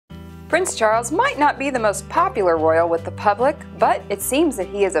Prince Charles might not be the most popular royal with the public, but it seems that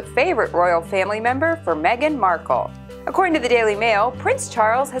he is a favorite royal family member for Meghan Markle. According to the Daily Mail, Prince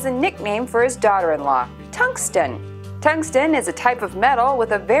Charles has a nickname for his daughter-in-law, Tungsten. Tungsten is a type of metal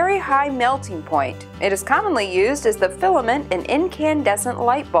with a very high melting point. It is commonly used as the filament in incandescent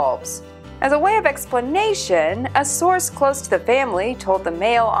light bulbs. As a way of explanation, a source close to the family told the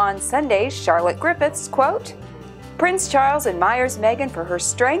Mail on Sunday's Charlotte Griffiths, quote, "Prince Charles admires Meghan for her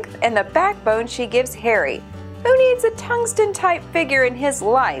strength and the backbone she gives Harry, who needs a tungsten-type figure in his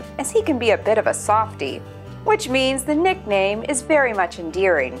life as he can be a bit of a softie," which means the nickname is very much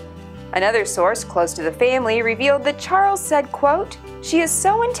endearing. Another source close to the family revealed that Charles said, quote, "She is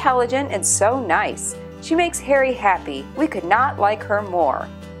so intelligent and so nice. She makes Harry happy. We could not like her more."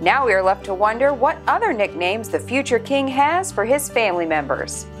 Now we are left to wonder what other nicknames the future king has for his family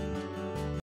members.